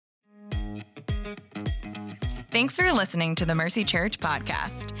Thanks for listening to the Mercy Church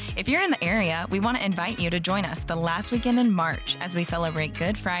podcast. If you're in the area, we want to invite you to join us the last weekend in March as we celebrate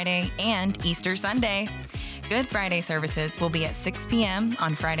Good Friday and Easter Sunday. Good Friday services will be at 6 p.m.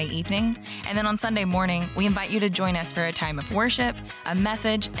 on Friday evening, and then on Sunday morning, we invite you to join us for a time of worship, a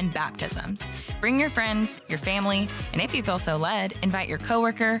message, and baptisms. Bring your friends, your family, and if you feel so led, invite your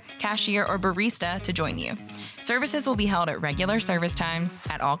coworker, cashier, or barista to join you. Services will be held at regular service times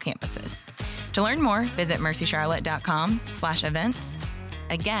at all campuses. To learn more, visit mercycharlotte.com/events.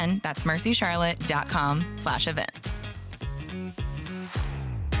 Again, that's mercycharlotte.com/events.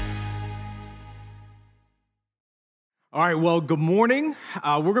 All right, well, good morning.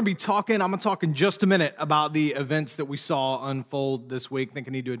 I'm going to talk in just a minute about the events that we saw unfold this week. I think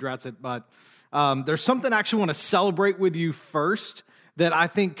I need to address it, but there's something I actually want to celebrate with you first that I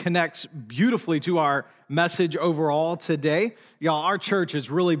think connects beautifully to our message overall today. Y'all, our church is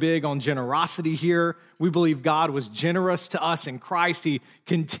really big on generosity here. We believe God was generous to us in Christ. He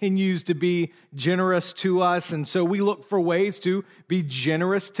continues to be generous to us, and so we look for ways to be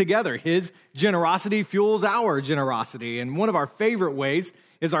generous together. His generosity fuels our generosity, and one of our favorite ways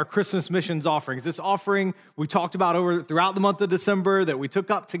is our Christmas missions offerings. This offering we talked about throughout the month of December that we took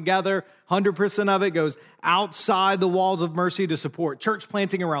up together. 100% of it goes outside the walls of Mercy to support church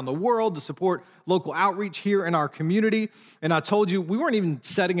planting around the world, to support local outreach here in our community. And I told you we weren't even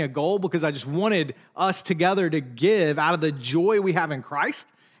setting a goal because I just wanted us together to give out of the joy we have in Christ.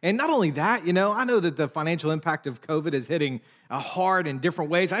 And not only that, I know that the financial impact of COVID is hitting hard in different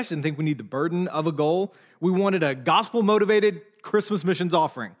ways. I just didn't think we need the burden of a goal. We wanted a gospel-motivated Christmas missions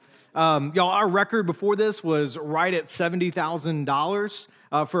offering. Y'all, our record before this was right at $70,000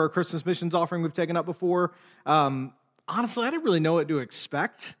 for our Christmas missions offering we've taken up before. Honestly, I didn't really know what to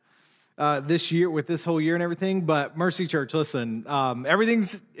expect this year with this whole year and everything, but Mercy Church, listen,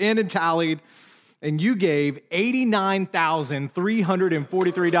 everything's in and tallied, and you gave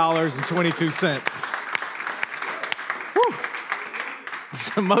 $89,343.22.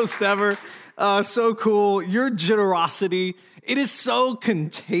 It's the most ever. So cool. Your generosity, it is so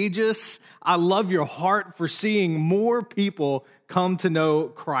contagious. I love your heart for seeing more people come to know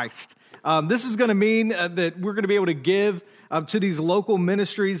Christ. This is going to mean that we're going to be able to give to these local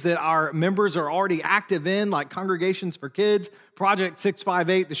ministries that our members are already active in, like Congregations for Kids, Project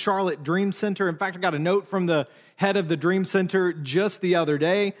 658, the Charlotte Dream Center. In fact, I got a note from the head of the Dream Center just the other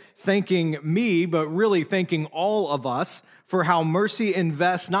day, thanking me, but really thanking all of us for how Mercy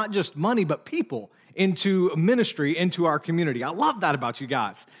invests not just money, but people into ministry, into our community. I love that about you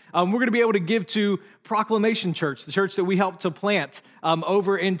guys. We're going to be able to give to Proclamation Church, the church that we helped to plant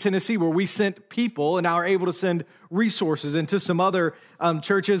over in Tennessee, where we sent people and now are able to send resources into some other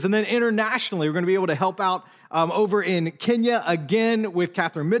churches. And then internationally, we're going to be able to help out over in Kenya, again, with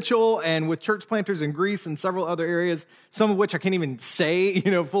Catherine Mitchell and with church planters in Greece and several other areas, some of which I can't even say,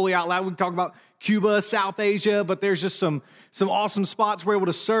 fully out loud. We can talk about Cuba, South Asia, but there's just some awesome spots we're able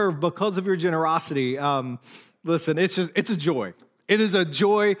to serve because of your generosity. Listen, it's a joy. It is a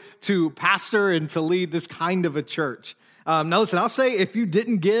joy to pastor and to lead this kind of a church. Now listen, I'll say if you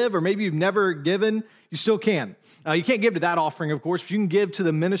didn't give or maybe you've never given, you still can. You can't give to that offering, of course, but you can give to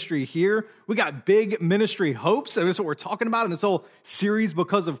the ministry here. We got big ministry hopes, and that's what we're talking about in this whole series,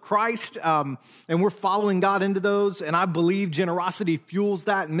 Because of Christ, and we're following God into those, and I believe generosity fuels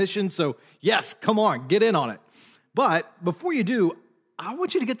that mission, so yes, come on, get in on it. But before you do, I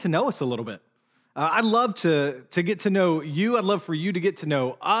want you to get to know us a little bit. I'd love to get to know you. I'd love for you to get to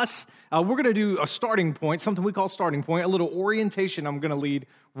know us. We're going to do a starting point, something we call starting point, a little orientation I'm going to lead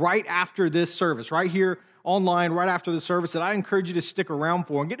right after this service, right here online, right after the service, that I encourage you to stick around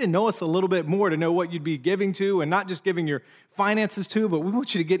for and get to know us a little bit more, to know what you'd be giving to and not just giving your finances to, but we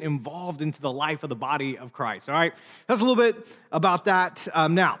want you to get involved into the life of the body of Christ, all right? That's a little bit about that.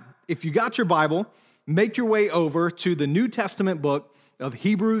 Now, if you got your Bible, make your way over to the New Testament book of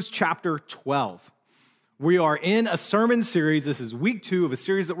Hebrews chapter 12. We are in a sermon series. This is week 2 of a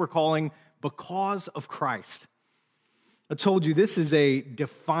series that we're calling Because of Christ. I told you this is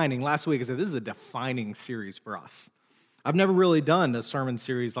last week I said this is a defining series for us. I've never really done a sermon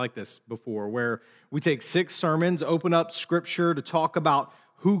series like this before, where we take 6 sermons, open up scripture to talk about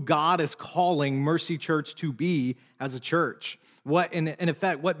who God is calling Mercy Church to be as a church. What, in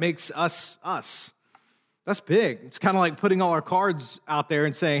effect, what makes us us. That's big. It's kind of like putting all our cards out there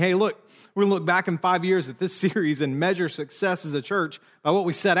and saying, hey, look, we're going to look back in 5 years at this series and measure success as a church by what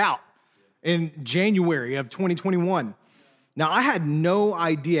we set out in January of 2021. Now, I had no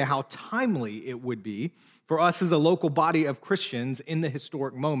idea how timely it would be for us as a local body of Christians in the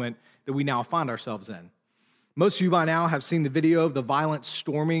historic moment that we now find ourselves in. Most of you by now have seen the video of the violent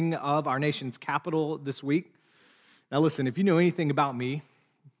storming of our nation's capital this week. Now listen, if you know anything about me,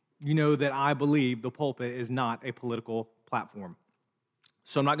 you know that I believe the pulpit is not a political platform.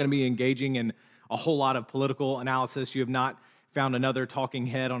 So I'm not going to be engaging in a whole lot of political analysis. You have not found another talking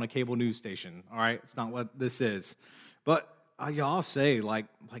head on a cable news station, all right? It's not what this is. But y'all say, like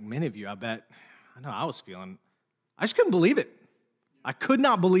many of you, I bet, I know I was feeling, I just couldn't believe it. I could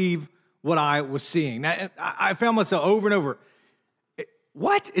not believe what I was seeing. Now, I found myself over and over,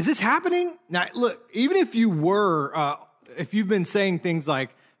 what? Is this happening? Now, look, even if you were, if you've been saying things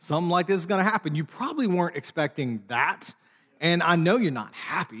like, something like this is going to happen, you probably weren't expecting that. And I know you're not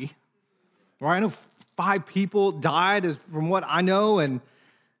happy, right? I know 5 people died, from what I know, and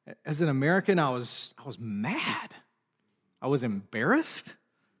as an American, I was mad. I was embarrassed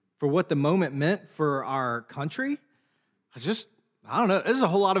for what the moment meant for our country. I don't know, there's a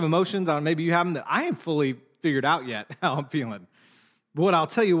whole lot of emotions, maybe you haven't, that I ain't fully figured out yet how I'm feeling. But I'll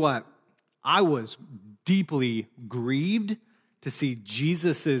tell you what, I was deeply grieved to see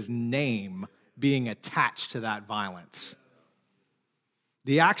Jesus' name being attached to that violence.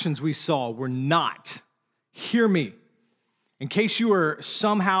 The actions we saw were not, hear me, in case you are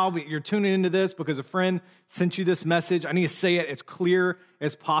somehow, you're tuning into this because a friend sent you this message, I need to say it as clear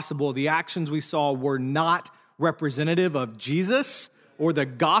as possible. The actions we saw were not representative of Jesus or the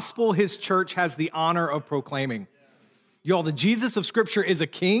gospel his church has the honor of proclaiming. Y'all, the Jesus of Scripture is a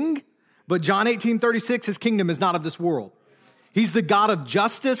king, but John 18:36, his kingdom is not of this world. He's the God of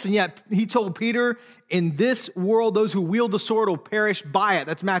justice, and yet he told Peter, in this world, those who wield the sword will perish by it.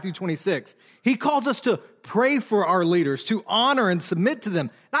 That's Matthew 26. He calls us to pray for our leaders, to honor and submit to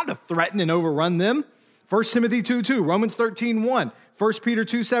them, not to threaten and overrun them. 1 Timothy 2:2, Romans 13:1, 1 Peter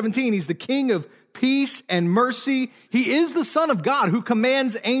 2:17. He's the King of peace and mercy. He is the Son of God who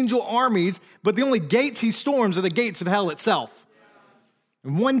commands angel armies, but the only gates he storms are the gates of hell itself.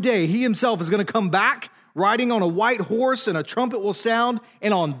 And one day he himself is going to come back riding on a white horse, and a trumpet will sound,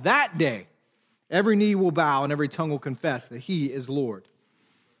 and on that day, every knee will bow and every tongue will confess that he is Lord.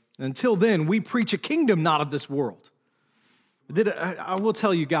 And until then, we preach a kingdom not of this world. I will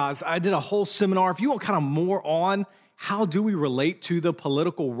tell you guys, I did a whole seminar. If you want kind of more on how do we relate to the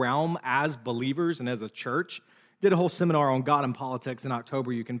political realm as believers and as a church, did a whole seminar on God and politics in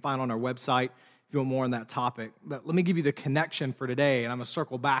October. You can find on our website if you want more on that topic. But let me give you the connection for today, and I'm going to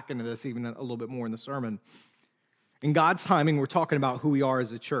circle back into this even a little bit more in the sermon. In God's timing, we're talking about who we are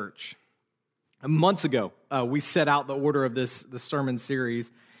as a church. Months ago, we set out the order of this sermon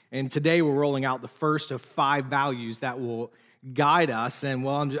series, and today we're rolling out the first of 5 values that will guide us. And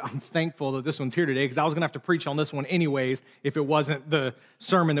well, I'm thankful that this one's here today because I was going to have to preach on this one anyways if it wasn't the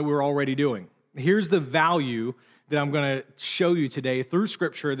sermon that we were already doing. Here's the value that I'm going to show you today through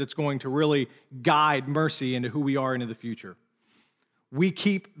Scripture that's going to really guide Mercy into who we are into the future. We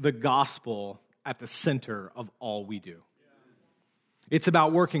keep the gospel at the center of all we do. It's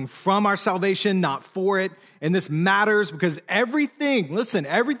about working from our salvation, not for it. And this matters because everything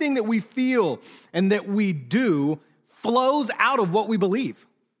that we feel and that we do flows out of what we believe.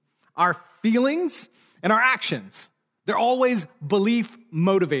 Our feelings and our actions, they're always belief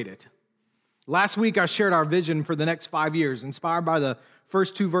motivated. Last week, I shared our vision for the next 5 years, inspired by the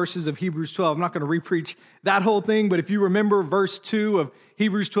first 2 verses of Hebrews 12. I'm not going to repreach that whole thing, but if you remember verse 2 of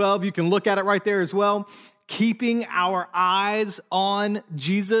Hebrews 12, you can look at it right there as well. Keeping our eyes on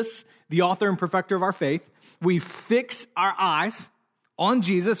Jesus, the author and perfecter of our faith. We fix our eyes on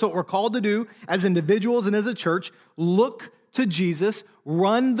Jesus, what we're called to do as individuals and as a church. Look to Jesus,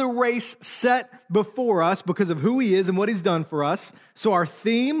 run the race set before us because of who he is and what he's done for us. So our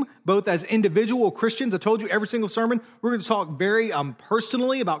theme, both as individual Christians, I told you every single sermon, we're going to talk very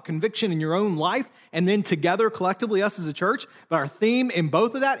personally about conviction in your own life, and then together, collectively, us as a church. But our theme in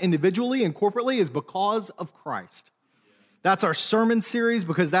both of that, individually and corporately, is because of Christ. That's our sermon series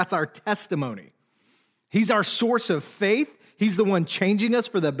because that's our testimony. He's our source of faith. He's the one changing us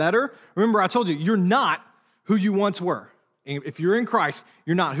for the better. Remember, I told you, you're not who you once were. If you're in Christ,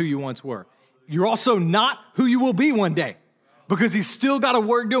 you're not who you once were. You're also not who you will be one day because he's still got a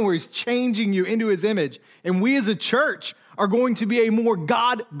work doing where he's changing you into his image. And we as a church are going to be a more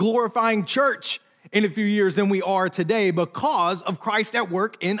God-glorifying church in a few years than we are today because of Christ at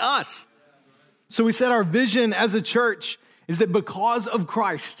work in us. So we said our vision as a church is that because of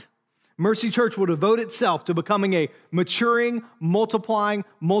Christ, Mercy Church will devote itself to becoming a maturing, multiplying,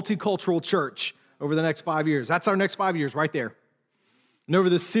 multicultural church over the next 5 years. That's our next 5 years right there. And over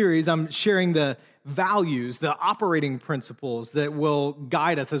this series, I'm sharing the values, the operating principles that will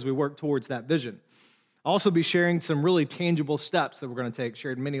guide us as we work towards that vision. I'll also be sharing some really tangible steps that we're going to take,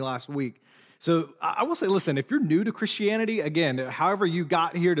 shared many last week. So I will say, listen, if you're new to Christianity, again, however you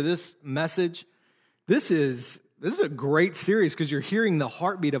got here to this message, this is This is a great series because you're hearing the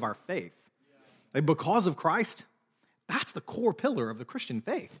heartbeat of our faith. Like, because of Christ, that's the core pillar of the Christian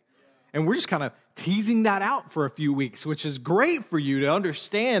faith. And we're just kind of teasing that out for a few weeks, which is great for you to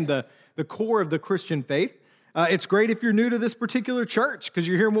understand the core of the Christian faith. It's great if you're new to this particular church because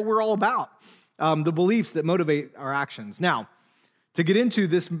you're hearing what we're all about, the beliefs that motivate our actions. Now, to get into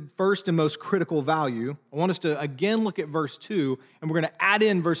this first and most critical value, I want us to again look at verse 2, and we're going to add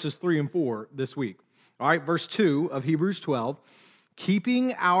in verses 3 and 4 this week. All right, verse 2 of Hebrews 12,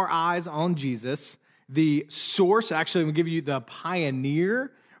 keeping our eyes on Jesus, the source, actually I'm going to give you the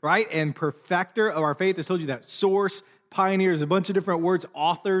pioneer, right, and perfecter of our faith. I told you that source, pioneer is a bunch of different words.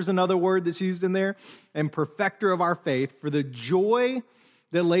 Author is another word that's used in there. And perfecter of our faith, for the joy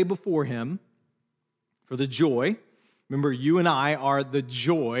that lay before him, for the joy. Remember, you and I are the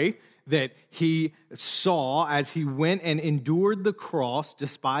joy that he saw as he went and endured the cross,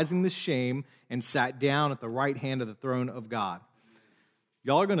 despising the shame, and sat down at the right hand of the throne of God.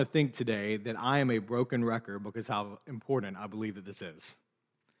 Y'all are going to think today that I am a broken record because how important I believe that this is.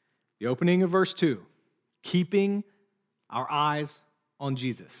 The opening of verse 2, keeping our eyes on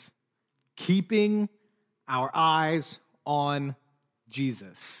Jesus. Keeping our eyes on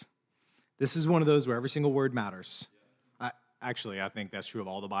Jesus. This is one of those where every single word matters. Actually, I think that's true of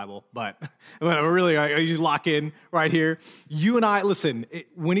all the Bible, but really, I just lock in right here. You and I, listen,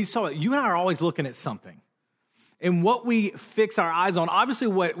 when he saw it, you and I are always looking at something. And what we fix our eyes on, obviously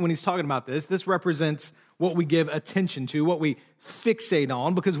when he's talking about this represents what we give attention to, what we fixate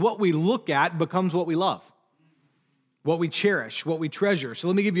on, because what we look at becomes what we love, what we cherish, what we treasure. So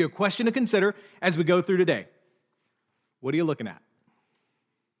let me give you a question to consider as we go through today. What are you looking at?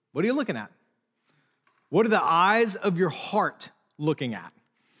 What are you looking at? What are the eyes of your heart looking at?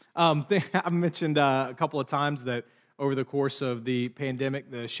 I've mentioned a couple of times that over the course of the pandemic,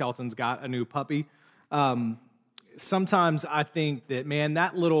 the Sheltons got a new puppy. Sometimes I think that, man,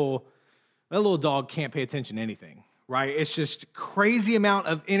 that little dog can't pay attention to anything, right? It's just crazy amount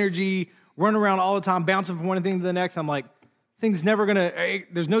of energy, running around all the time, bouncing from one thing to the next. I'm like, there's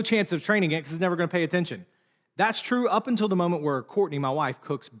no chance of training it because it's never going to pay attention. That's true up until the moment where Courtney, my wife,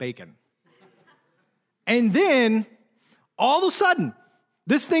 cooks bacon. And then, all of a sudden,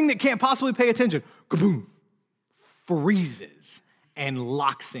 this thing that can't possibly pay attention, kaboom, freezes and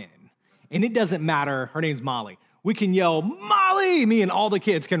locks in. And it doesn't matter, her name's Molly. We can yell, Molly! Me and all the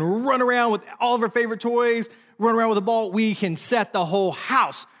kids can run around with all of our favorite toys, run around with a ball. We can set the whole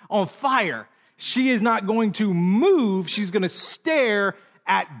house on fire. She is not going to move. She's going to stare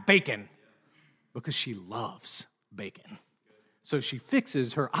at bacon because she loves bacon. So she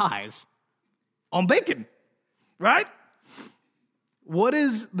fixes her eyes on bacon, right? What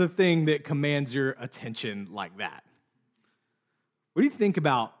is the thing that commands your attention like that? What do you think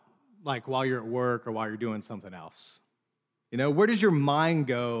about, like, while you're at work or while you're doing something else? You know, where does your mind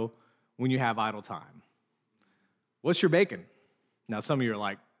go when you have idle time? What's your bacon? Now, some of you are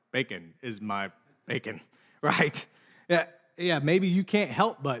like, bacon is my bacon, right? Yeah, maybe you can't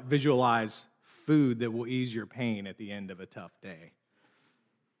help but visualize food that will ease your pain at the end of a tough day.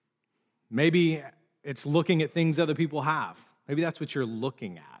 Maybe it's looking at things other people have. Maybe that's what you're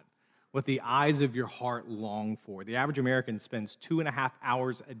looking at, what the eyes of your heart long for. The average American spends 2.5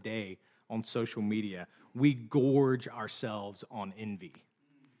 hours a day on social media. We gorge ourselves on envy.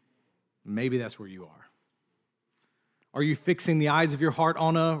 Maybe that's where you are. Are you fixing the eyes of your heart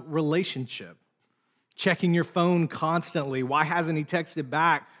on a relationship? Checking your phone constantly. Why hasn't he texted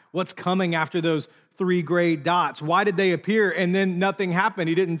back? What's coming after those 3 gray dots? Why did they appear and then nothing happened?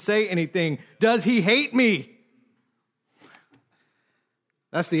 He didn't say anything. Does he hate me?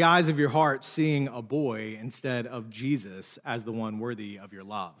 That's the eyes of your heart seeing a boy instead of Jesus as the one worthy of your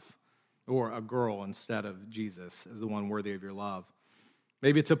love, or a girl instead of Jesus as the one worthy of your love.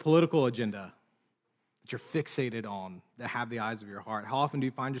 Maybe it's a political agenda that you're fixated on that have the eyes of your heart. How often do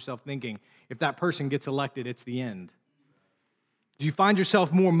you find yourself thinking, if that person gets elected, it's the end? Do you find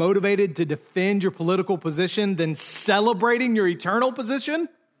yourself more motivated to defend your political position than celebrating your eternal position?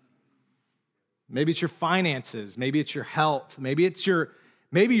 Maybe it's your finances. Maybe it's your health. Maybe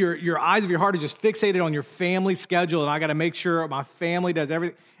your eyes of your heart are just fixated on your family schedule, and I got to make sure my family does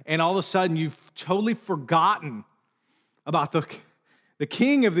everything. And all of a sudden, you've totally forgotten about the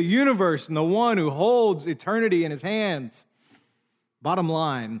King of the universe and the one who holds eternity in his hands. Bottom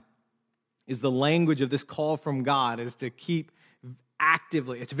line is the language of this call from God is to keep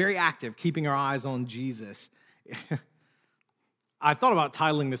actively, it's very active, keeping our eyes on Jesus. I thought about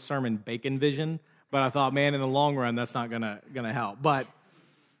titling this sermon Bacon Vision, but I thought, man, in the long run, that's not gonna help. But,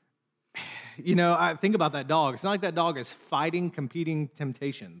 you know, I think about that dog. It's not like that dog is fighting competing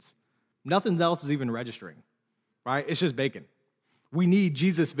temptations. Nothing else is even registering. right? It's just bacon. We need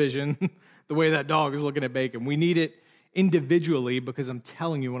Jesus vision the way that dog is looking at bacon. We need it individually because I'm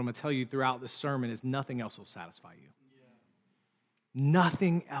telling you, what I'm going to tell you throughout this sermon is nothing else will satisfy you.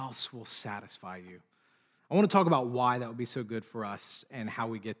 Nothing else will satisfy you. I want to talk about why that would be so good for us and how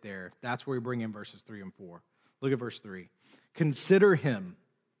we get there. That's where we bring in verses 3 and 4. Look at verse 3. Consider him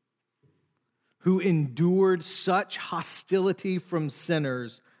who endured such hostility from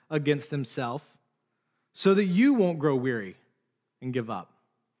sinners against himself, so that you won't grow weary and give up.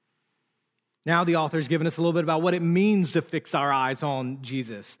 Now the author's given us a little bit about what it means to fix our eyes on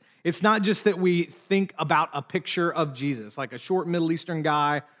Jesus. It's not just that we think about a picture of Jesus, like a short Middle Eastern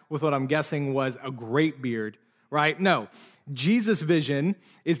guy with what I'm guessing was a great beard, right? No, Jesus' vision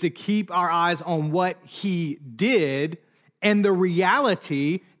is to keep our eyes on what he did and the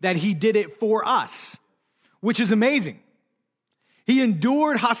reality that he did it for us, which is amazing. He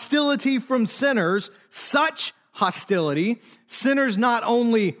endured hostility from sinners, such hostility, sinners not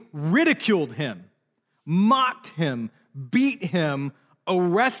only ridiculed him, mocked him, beat him,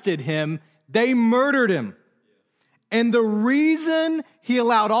 arrested him, they murdered him. And the reason he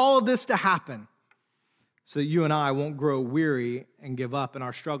allowed all of this to happen, so that you and I won't grow weary and give up in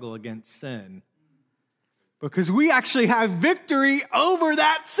our struggle against sin, because we actually have victory over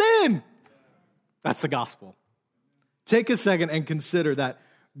that sin. That's the gospel. Take a second and consider that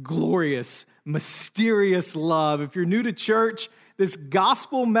glorious, mysterious love. If you're new to church, this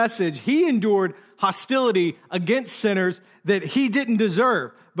gospel message, he endured hostility against sinners that he didn't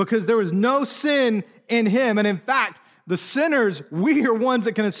deserve because there was no sin in him. And in fact, the sinners, we are ones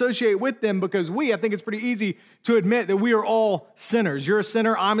that can associate with them because I think it's pretty easy to admit that we are all sinners. You're a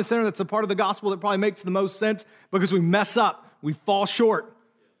sinner, I'm a sinner. That's the part of the gospel that probably makes the most sense because we mess up, we fall short,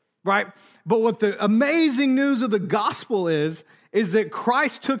 right? But what the amazing news of the gospel is that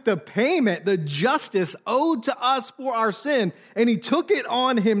Christ took the payment, the justice owed to us for our sin, and he took it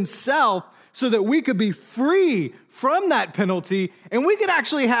on himself so that we could be free from that penalty, and we could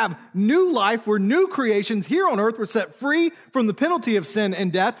actually have new life. We're new creations here on earth. We're set free from the penalty of sin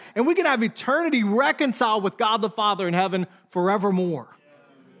and death, and we can have eternity reconciled with God the Father in heaven forevermore.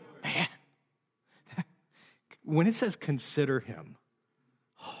 Man, when it says consider him,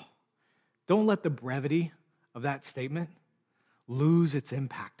 don't let the brevity of that statement lose its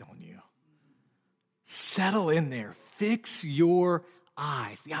impact on you. Settle in there. Fix your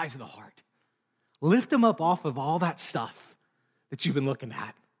eyes, the eyes of the heart. Lift them up off of all that stuff that you've been looking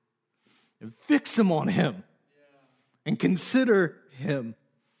at and fix them on him and consider him.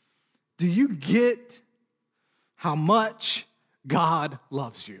 Do you get how much God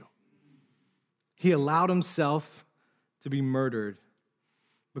loves you? He allowed himself to be murdered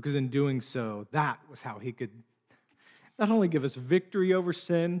because in doing so, that was how he could not only give us victory over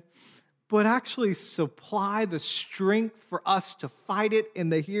sin, but actually supply the strength for us to fight it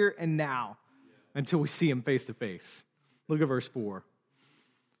in the here and now until we see him face to face. Look at verse 4.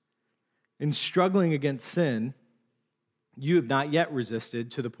 In struggling against sin, you have not yet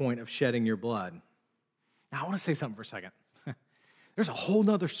resisted to the point of shedding your blood. Now, I want to say something for a second. There's a whole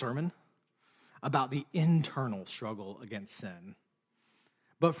nother sermon about the internal struggle against sin.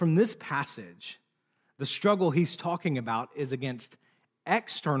 But from this passage, the struggle he's talking about is against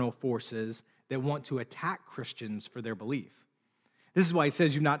external forces that want to attack Christians for their belief. This is why he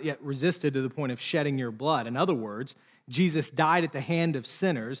says you've not yet resisted to the point of shedding your blood. In other words, Jesus died at the hand of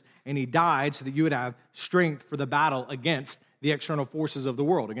sinners, and he died so that you would have strength for the battle against the external forces of the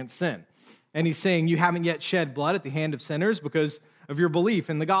world, against sin. And he's saying you haven't yet shed blood at the hand of sinners because of your belief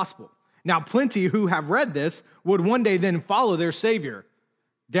in the gospel. Now, plenty who have read this would one day then follow their Savior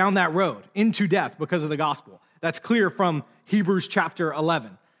down that road into death because of the gospel. That's clear from Hebrews chapter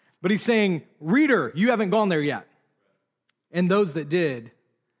 11. But he's saying, reader, you haven't gone there yet. And those that did,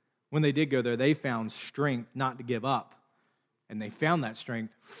 when they did go there, they found strength not to give up. And they found that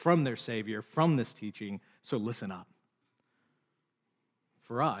strength from their Savior, from this teaching. So listen up.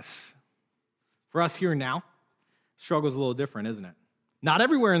 For us here and now, struggle's a little different, isn't it? Not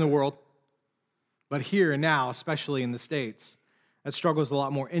everywhere in the world, but here and now, especially in the States, that struggle is a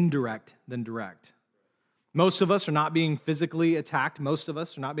lot more indirect than direct. Most of us are not being physically attacked. Most of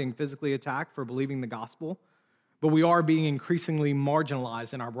us are not being physically attacked for believing the gospel, but we are being increasingly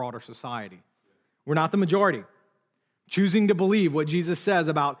marginalized in our broader society. We're not the majority. Choosing to believe what Jesus says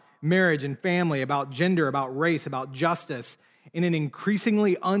about marriage and family, about gender, about race, about justice, in an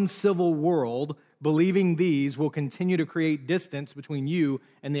increasingly uncivil world, believing these will continue to create distance between you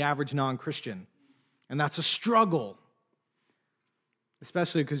and the average non-Christian. And that's a struggle.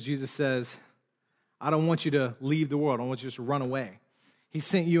 Especially because Jesus says, I don't want you to leave the world. I don't want you to just run away. He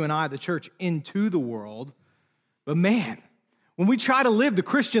sent you and I, the church, into the world But man, when we try to live the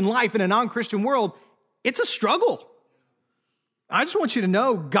Christian life in a non-Christian world, it's a struggle. I just want you to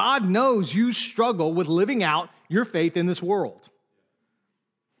know, God knows you struggle with living out your faith in this world.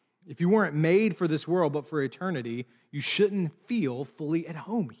 If you weren't made for this world, but for eternity, you shouldn't feel fully at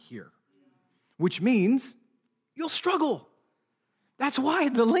home here, which means you'll struggle. That's why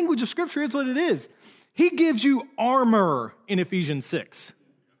the language of Scripture is what it is. He gives you armor in Ephesians 6.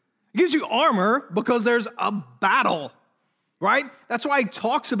 He gives you armor because there's a battle, right? That's why he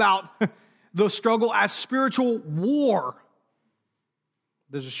talks about the struggle as spiritual war.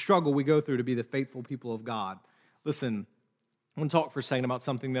 There's a struggle we go through to be the faithful people of God. Listen, I want to talk for a second about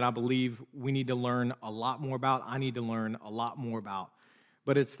something that I believe we need to learn a lot more about. I need to learn a lot more about.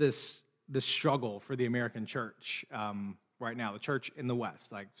 But it's this struggle for the American church right now, the church in the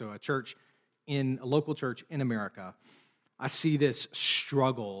West. So a local church in America. I see this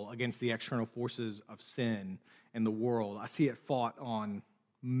struggle against the external forces of sin in the world. I see it fought on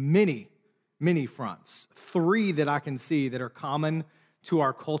many, many fronts. 3 that I can see that are common to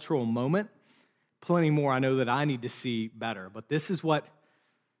our cultural moment. Plenty more I know that I need to see better. But this is what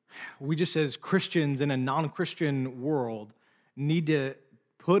we just as Christians in a non-Christian world need to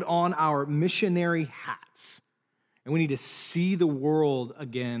put on our missionary hats. And we need to see the world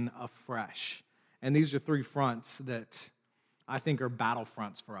again afresh. And these are 3 fronts that I think are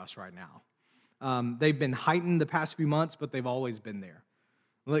battlefronts for us right now. They've been heightened the past few months, but they've always been there.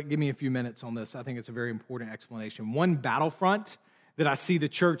 Give me a few minutes on this. I think it's a very important explanation. One battlefront that I see the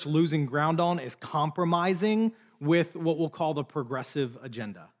church losing ground on is compromising with what we'll call the progressive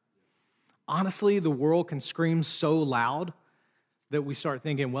agenda. Honestly, the world can scream so loud that we start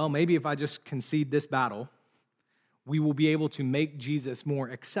thinking, well, maybe if I just concede this battle, we will be able to make Jesus more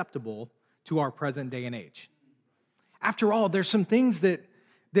acceptable to our present day and age. After all, there's some things that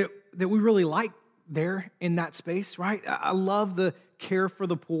we really like there in that space, right? I love the care for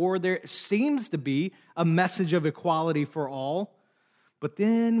the poor. There seems to be a message of equality for all. But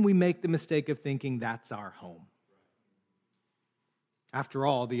then we make the mistake of thinking that's our home. After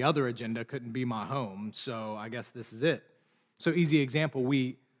all, the other agenda couldn't be my home, so I guess this is it. So easy example,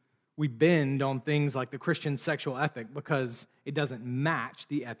 we bend on things like the Christian sexual ethic because it doesn't match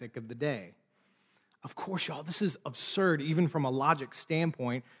the ethic of the day. Of course, y'all, this is absurd even from a logic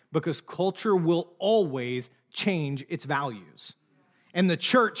standpoint because culture will always change its values. And the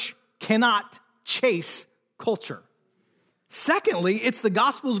church cannot chase culture. Secondly, it's the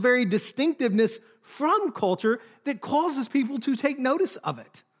gospel's very distinctiveness from culture that causes people to take notice of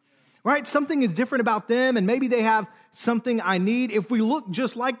it, right? Something is different about them, and maybe they have something I need. If we look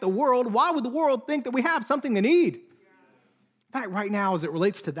just like the world, why would the world think that we have something they need? In fact, right now, as it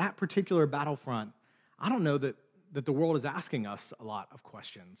relates to that particular battlefront, I don't know that the world is asking us a lot of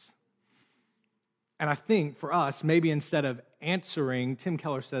questions. And I think for us, maybe instead of answering, Tim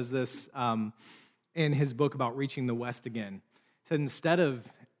Keller says this in his book about reaching the West again. He said instead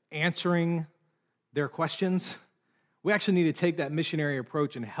of answering their questions, we actually need to take that missionary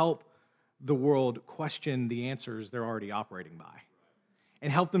approach and help the world question the answers they're already operating by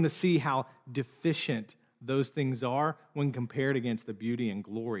and help them to see how deficient those things are when compared against the beauty and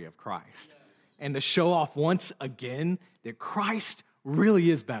glory of Christ. And to show off once again that Christ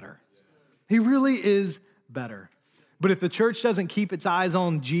really is better. He really is better. But if the church doesn't keep its eyes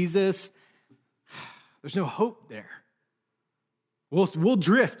on Jesus, there's no hope there. We'll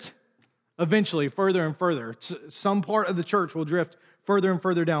drift eventually further and further. Some part of the church will drift further and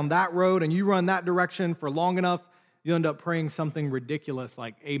further down that road, and you run that direction for long enough, you end up praying something ridiculous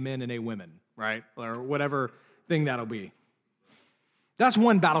like amen and a women, right? Or whatever thing that'll be. That's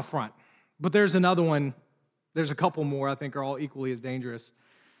one battlefront. But there's another one. There's a couple more I think are all equally as dangerous.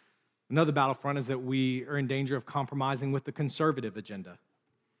 Another battlefront is that we are in danger of compromising with the conservative agenda.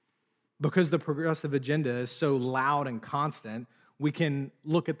 Because the progressive agenda is so loud and constant, we can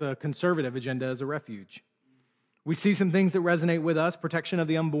look at the conservative agenda as a refuge. We see some things that resonate with us, protection of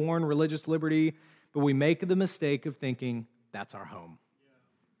the unborn, religious liberty, but we make the mistake of thinking that's our home.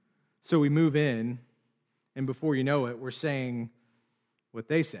 So we move in, and before you know it, we're saying what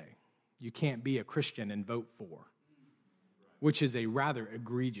they say. You can't be a Christian and vote for, which is a rather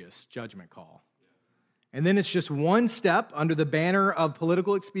egregious judgment call. And then it's just one step under the banner of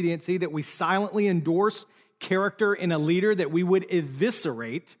political expediency that we silently endorse character in a leader that we would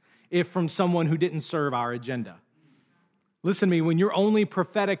eviscerate if from someone who didn't serve our agenda. Listen to me, when you're only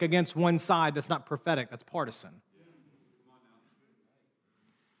prophetic against one side, that's not prophetic, that's partisan.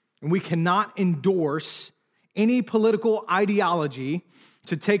 And we cannot endorse any political ideology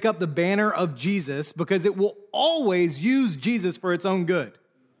to take up the banner of Jesus because it will always use Jesus for its own good.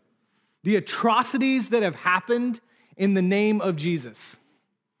 the atrocities that have happened in the name of Jesus.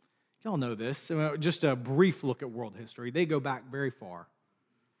 Y'all know this. Just a brief look at world history. They go back very far.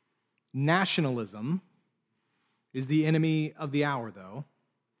 Nationalism is the enemy of the hour, though,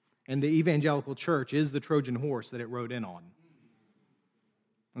 and the evangelical church is the Trojan horse that it rode in on.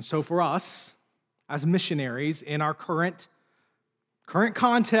 And so for us, as missionaries in our current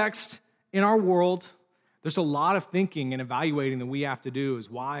context in our world, there's a lot of thinking and evaluating that we have to do is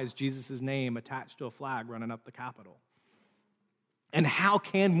why is Jesus' name attached to a flag running up the Capitol? And how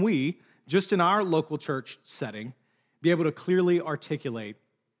can we, just in our local church setting, be able to clearly articulate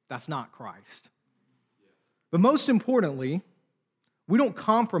that's not Christ? But most importantly, we don't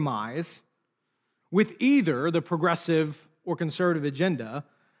compromise with either the progressive or conservative agenda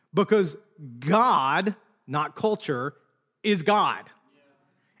because God, not culture, is God.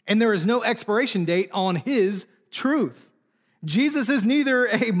 And there is no expiration date on his truth. Jesus is neither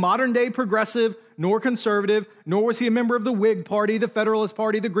a modern-day progressive nor conservative, nor was he a member of the Whig Party, the Federalist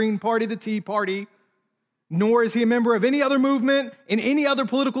Party, the Green Party, the Tea Party, nor is he a member of any other movement in any other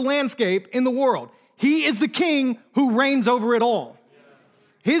political landscape in the world. He is the king who reigns over it all.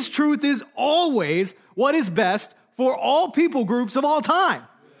 His truth is always what is best for all people groups of all time.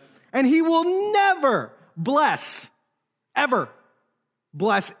 And he will never ever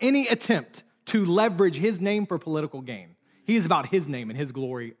bless any attempt to leverage his name for political gain. He is about his name and his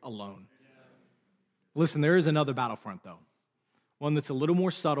glory alone. Listen, there is another battlefront, though. One that's a little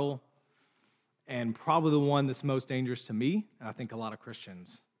more subtle and probably the one that's most dangerous to me, and I think a lot of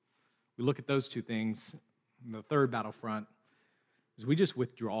Christians. We look at those two things. And the third battlefront is we just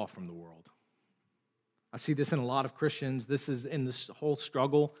withdraw from the world. I see this in a lot of Christians. This is in this whole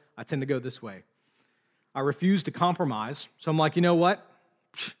struggle. I tend to go this way. I refuse to compromise. So I'm like, you know what?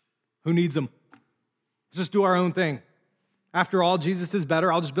 Who needs them? Let's just do our own thing. After all, Jesus is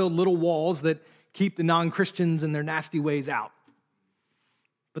better. I'll just build little walls that keep the non-Christians and their nasty ways out.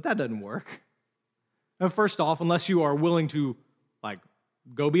 But that doesn't work. Now, first off, unless you are willing to,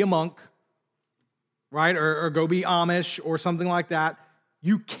 go be a monk, right, or go be Amish or something like that,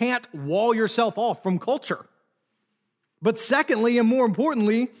 you can't wall yourself off from culture. But secondly, and more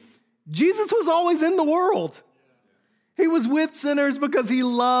importantly, Jesus was always in the world. He was with sinners because he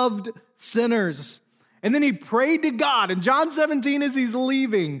loved sinners. And then he prayed to God. In John 17, as he's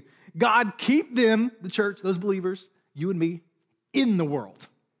leaving, God, keep them, the church, those believers, you and me, in the world.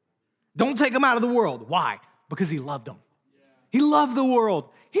 Don't take them out of the world. Why? Because he loved them. He loved the world.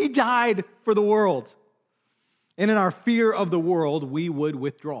 He died for the world. And in our fear of the world, we would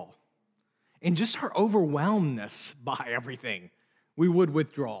withdraw. In just our overwhelmedness by everything, we would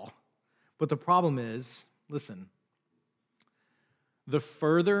withdraw. But the problem is, listen, the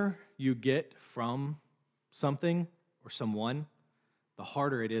further you get from something or someone, the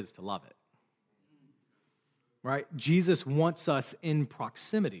harder it is to love it. Right? Jesus wants us in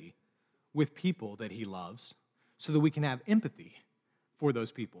proximity with people that he loves so that we can have empathy for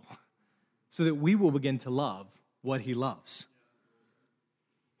those people, so that we will begin to love what he loves.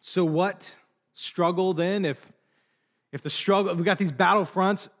 So what struggle then, if we've got these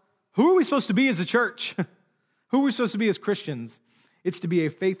battlefronts, who are we supposed to be as a church? Who are we supposed to be as Christians? It's to be a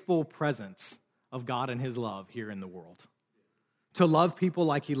faithful presence of God and his love here in the world. To love people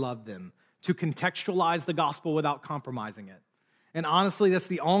like he loved them. To contextualize the gospel without compromising it. And honestly, that's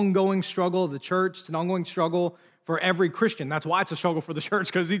the ongoing struggle of the church. It's an ongoing struggle for every Christian. That's why it's a struggle for the church,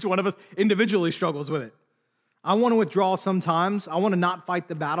 because each one of us individually struggles with it. I want to withdraw sometimes. I want to not fight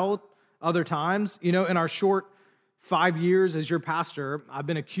the battle other times. In our short 5 years as your pastor, I've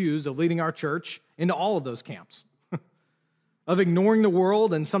been accused of leading our church into all of those camps, of ignoring the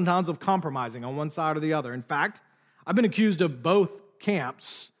world and sometimes of compromising on one side or the other. In fact, I've been accused of both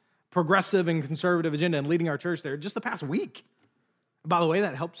camps, progressive and conservative agenda, and leading our church there just the past week. By the way,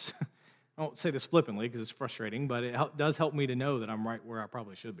 that helps. I won't say this flippantly because it's frustrating, but it does help me to know that I'm right where I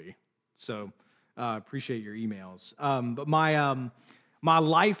probably should be. So appreciate your emails. But my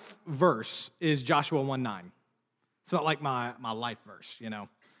life verse is Joshua 1:9. It's not like my life verse,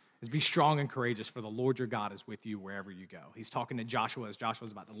 is be strong and courageous, for the Lord your God is with you wherever you go. He's talking to Joshua as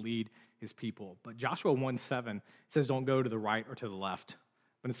Joshua's about to lead his people. But Joshua 1:7 says don't go to the right or to the left,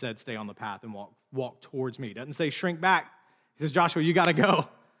 but instead stay on the path and walk towards me. It doesn't say shrink back. He says, Joshua, you got to go.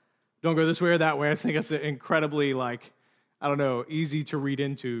 Don't go this way or that way. I think it's incredibly, easy to read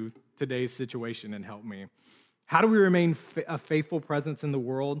into today's situation and help me. How do we remain a faithful presence in the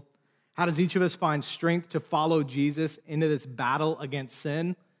world? How does each of us find strength to follow Jesus into this battle against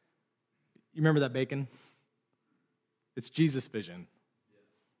sin? You remember that bacon? It's Jesus' vision.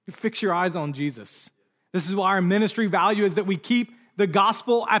 You fix your eyes on Jesus. This is why our ministry value is that we keep the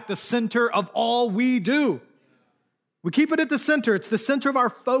gospel at the center of all we do. We keep it at the center. It's the center of our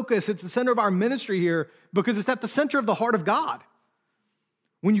focus. It's the center of our ministry here because it's at the center of the heart of God.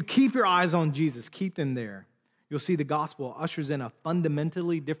 When you keep your eyes on Jesus, keep them there, you'll see the gospel ushers in a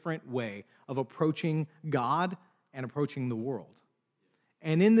fundamentally different way of approaching God and approaching the world.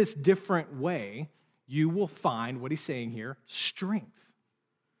 And in this different way, you will find what he's saying here, strength.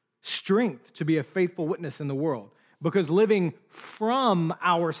 Strength to be a faithful witness in the world. Because living from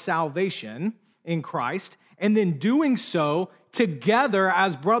our salvation in Christ and then doing so together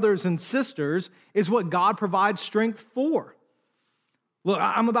as brothers and sisters is what God provides strength for. Look,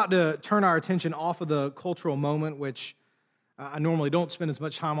 I'm about to turn our attention off of the cultural moment, which I normally don't spend as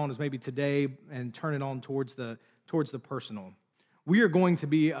much time on as maybe today, and turn it on towards the personal. We are going to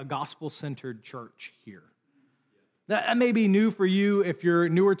be a gospel-centered church here. That may be new for you if you're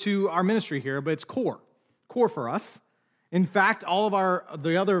newer to our ministry here, but it's core for us. In fact, all of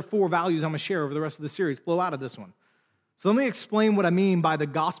the other 4 values I'm going to share over the rest of the series flow out of this one. So let me explain what I mean by the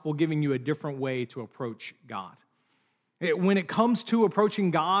gospel giving you a different way to approach God. When it comes to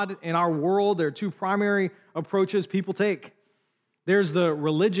approaching God in our world, there are 2 primary approaches people take. There's the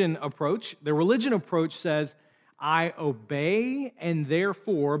religion approach. The religion approach says, I obey, and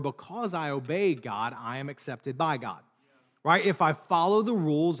therefore, because I obey God, I am accepted by God. Right? If I follow the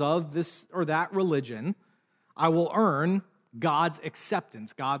rules of this or that religion, I will earn God's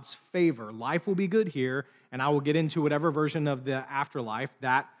acceptance, God's favor. Life will be good here, and I will get into whatever version of the afterlife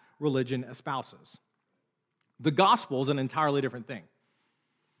that religion espouses. The gospel is an entirely different thing.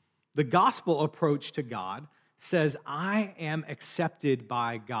 The gospel approach to God says, I am accepted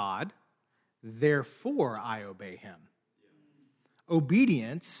by God, therefore I obey him.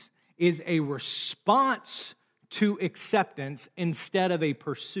 Obedience is a response to acceptance instead of a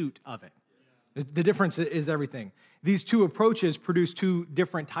pursuit of it. The difference is everything. These 2 approaches produce 2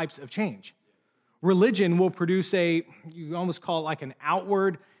 different types of change. Religion will produce you almost call it like an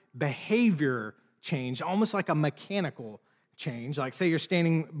outward behavior change, almost like a mechanical change. Like say you're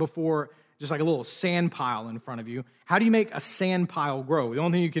standing before just like a little sand pile in front of you. How do you make a sand pile grow? The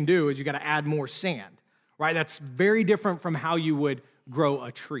only thing you can do is you got to add more sand, right? That's very different from how you would grow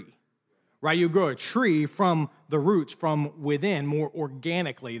a tree, right? You grow a tree from the roots, from within, more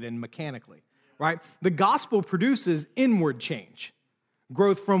organically than mechanically, right? The gospel produces inward change,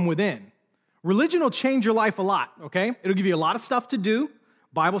 growth from within. Religion will change your life a lot, okay? It'll give you a lot of stuff to do,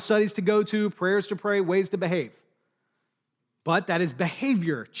 Bible studies to go to, prayers to pray, ways to behave. But that is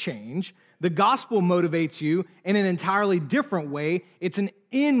behavior change. The gospel motivates you in an entirely different way. It's an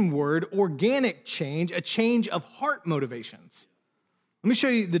inward, organic change, a change of heart motivations. Let me show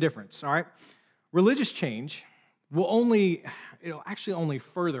you the difference, all right? Religious change it'll actually only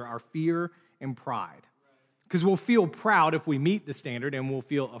further our fear and pride. Because we'll feel proud if we meet the standard, and we'll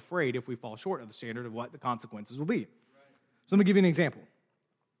feel afraid if we fall short of the standard of what the consequences will be. So let me give you an example.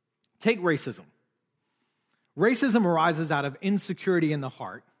 Take racism. Racism arises out of insecurity in the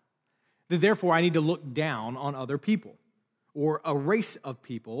heart, that therefore I need to look down on other people or a race of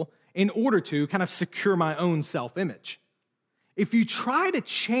people in order to kind of secure my own self-image. If you try to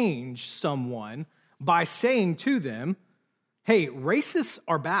change someone by saying to them, hey, racists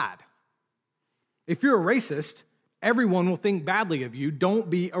are bad. If you're a racist, everyone will think badly of you. Don't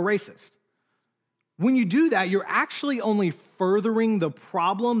be a racist. When you do that, you're actually only furthering the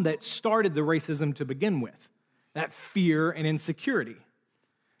problem that started the racism to begin with, that fear and insecurity.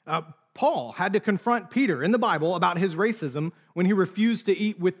 Paul had to confront Peter in the Bible about his racism when he refused to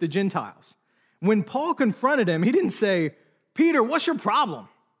eat with the Gentiles. When Paul confronted him, he didn't say, Peter, what's your problem?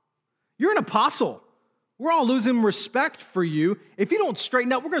 You're an apostle. We're all losing respect for you. If you don't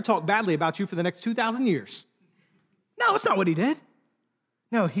straighten up, we're going to talk badly about you for the next 2,000 years. No, that's not what he did.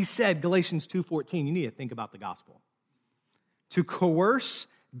 No, he said, Galatians 2:14, you need to think about the gospel. To coerce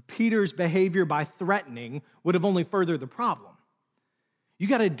Peter's behavior by threatening would have only furthered the problem. You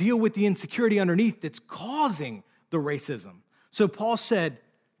got to deal with the insecurity underneath that's causing the racism. So Paul said,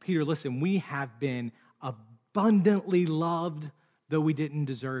 Peter, listen, we have been abundantly loved, though we didn't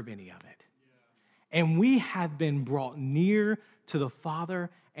deserve any of it. And we have been brought near to the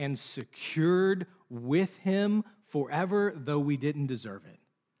Father and secured with him forever, though we didn't deserve it.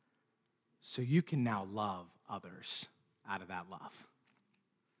 So you can now love others out of that love.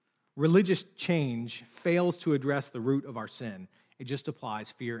 Religious change fails to address the root of our sin. It just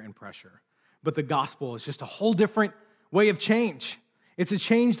applies fear and pressure. But the gospel is just a whole different way of change. It's a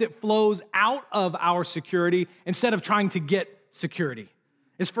change that flows out of our security instead of trying to get security.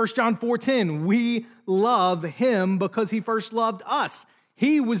 It's 1 John 4:10. We love him because he first loved us.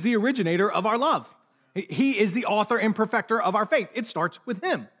 He was the originator of our love. He is the author and perfecter of our faith. It starts with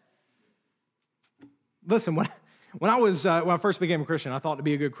him. Listen, when I first became a Christian, I thought to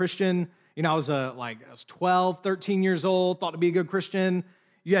be a good Christian, I was 12, 13 years old, thought to be a good Christian.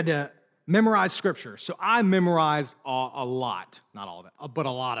 You had to memorize scripture. So I memorized a lot, not all of it, but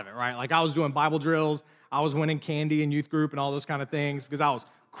a lot of it, right? Like I was doing Bible drills. I was winning candy in youth group and all those kind of things because I was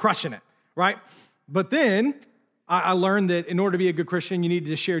crushing it, right? But then I learned that in order to be a good Christian, you needed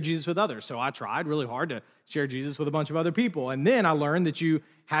to share Jesus with others. So I tried really hard to share Jesus with a bunch of other people. And then I learned that you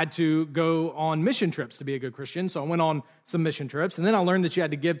had to go on mission trips to be a good Christian. So I went on some mission trips. And then I learned that you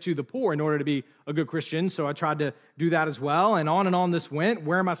had to give to the poor in order to be a good Christian. So I tried to do that as well. And on this went,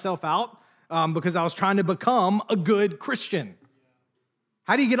 wearing myself out because I was trying to become a good Christian.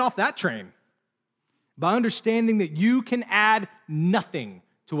 How do you get off that train? By understanding that you can add nothing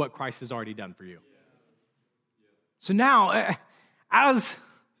to what Christ has already done for you. So now,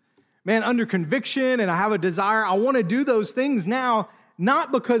 under conviction and I have a desire, I want to do those things now,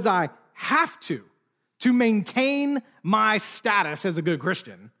 not because I have to maintain my status as a good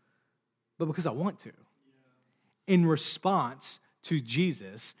Christian, but because I want to. In response to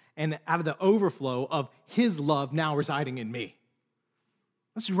Jesus and out of the overflow of his love now residing in me.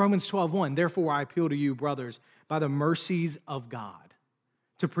 This is Romans 12:1. Therefore, I appeal to you, brothers, by the mercies of God,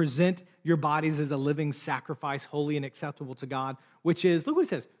 to present your bodies as a living sacrifice, holy and acceptable to God, which is, look what it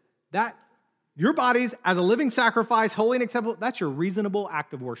says, that your bodies as a living sacrifice, holy and acceptable, that's your reasonable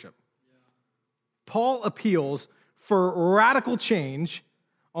act of worship. Yeah. Paul appeals for radical change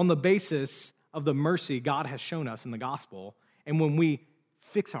on the basis of the mercy God has shown us in the gospel. And when we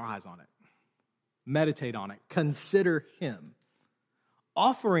fix our eyes on it, meditate on it, consider him,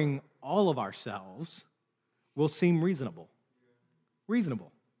 offering all of ourselves will seem reasonable.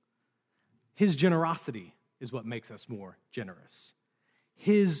 Reasonable. His generosity is what makes us more generous.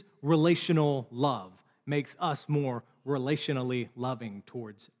 His relational love makes us more relationally loving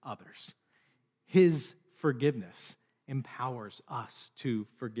towards others. His forgiveness empowers us to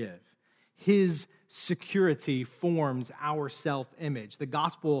forgive. His security forms our self-image. The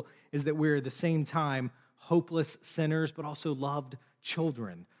gospel is that we're at the same time hopeless sinners, but also loved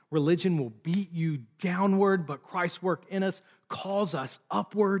children. Religion will beat you downward, but Christ's work in us calls us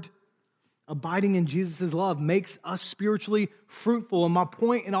upward. Abiding in Jesus' love makes us spiritually fruitful. And my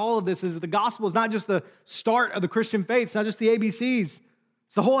point in all of this is that the gospel is not just the start of the Christian faith. It's not just the ABCs.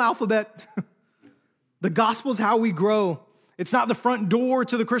 It's the whole alphabet. The gospel is how we grow. It's not the front door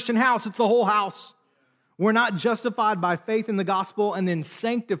to the Christian house. It's the whole house. We're not justified by faith in the gospel and then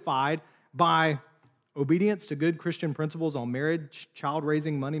sanctified by obedience to good Christian principles on marriage, child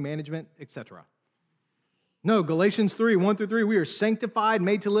raising, money management, etc. No, Galatians 3, 1-3, we are sanctified,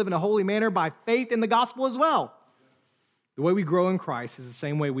 made to live in a holy manner by faith in the gospel as well. The way we grow in Christ is the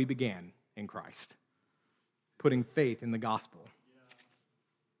same way we began in Christ, putting faith in the gospel.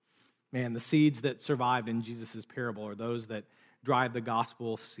 Man, the seeds that survived in Jesus' parable are those that drive the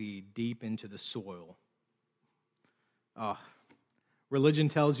gospel seed deep into the soil. Religion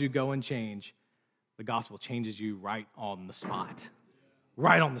tells you go and change. The gospel changes you right on the spot.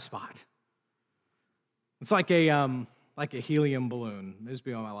 Right on the spot. It's like a helium balloon. This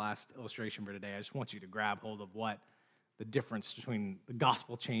will be on my last illustration for today. I just want you to grab hold of what the difference between the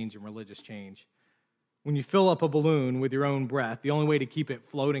gospel change and religious change. When you fill up a balloon with your own breath, the only way to keep it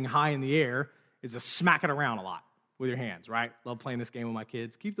floating high in the air is to smack it around a lot with your hands, right? Love playing this game with my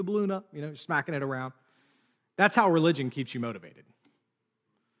kids. Keep the balloon up, smacking it around. That's how religion keeps you motivated.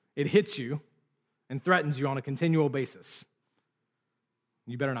 It hits you and threatens you on a continual basis.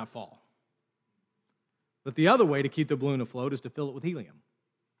 You better not fall. But the other way to keep the balloon afloat is to fill it with helium.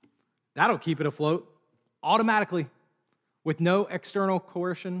 That'll keep it afloat automatically with no external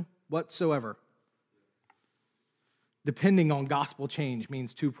coercion whatsoever. Depending on gospel change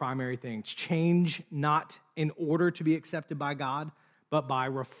means two primary things. Change not in order to be accepted by God, but by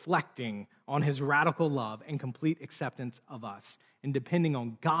reflecting on his radical love and complete acceptance of us, and depending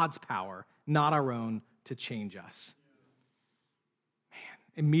on God's power, not our own, to change us.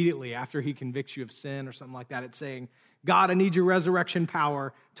 Immediately after he convicts you of sin or something like that, it's saying, God, I need your resurrection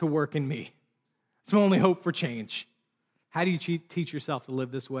power to work in me. It's my only hope for change. How do you teach yourself to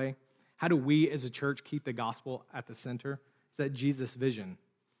live this way? How do we as a church keep the gospel at the center? It's that Jesus vision.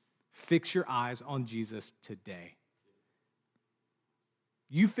 Fix your eyes on Jesus today.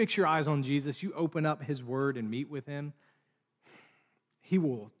 You fix your eyes on Jesus, you open up his word and meet with him, he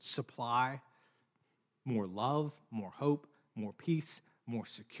will supply more love, more hope, more peace, more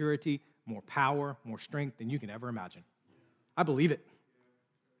security, more power, more strength than you can ever imagine. I believe it.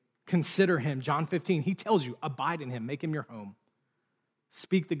 Consider him. John 15, he tells you, abide in him, make him your home.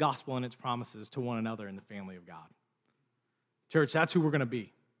 speak the gospel and its promises to one another in the family of God. Church, that's who we're going to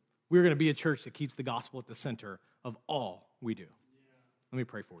be. We're going to be a church that keeps the gospel at the center of all we do. Let me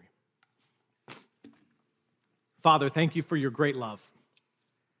pray for you. Father, thank you for your great love,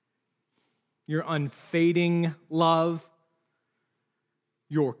 your unfading love,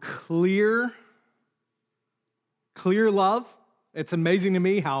 your clear love. It's amazing to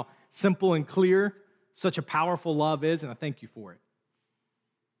me how simple and clear such a powerful love is, and I thank you for it.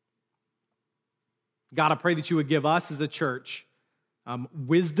 God, I pray that you would give us as a church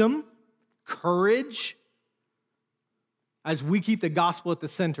wisdom, courage. As we keep the gospel at the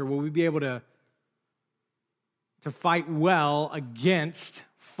center, will we be able to fight well against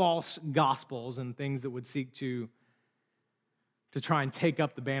false gospels and things that would seek to try and take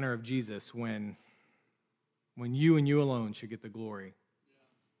up the banner of Jesus when you and you alone should get the glory.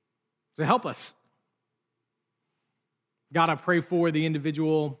 So help us. God, I pray for the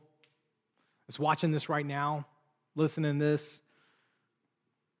individual that's watching this right now, listening to this.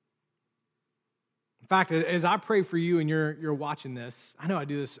 In fact, as I pray for you and you're watching this, I know I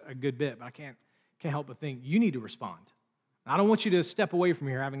do this a good bit, but I can't help but think you need to respond. I don't want you to step away from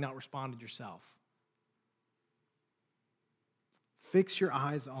here having not responded yourself. Fix your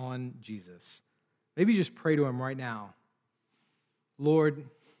eyes on Jesus. Maybe just pray to him right now. Lord,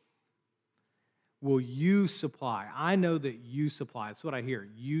 will you supply? I know that you supply. That's what I hear.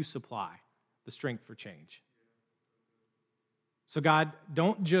 You supply the strength for change. So God,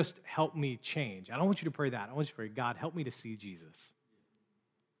 don't just help me change. I don't want you to pray that. I want you to pray, God, help me to see Jesus.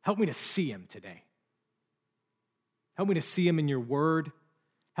 Help me to see him today. Help me to see him in your word.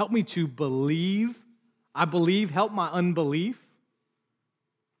 Help me to believe. I believe. Help my unbelief.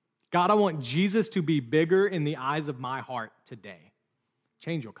 God, I want Jesus to be bigger in the eyes of my heart today.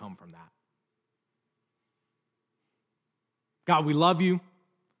 Change will come from that. God, we love you.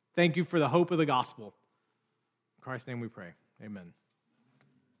 Thank you for the hope of the gospel. In Christ's name we pray. Amen.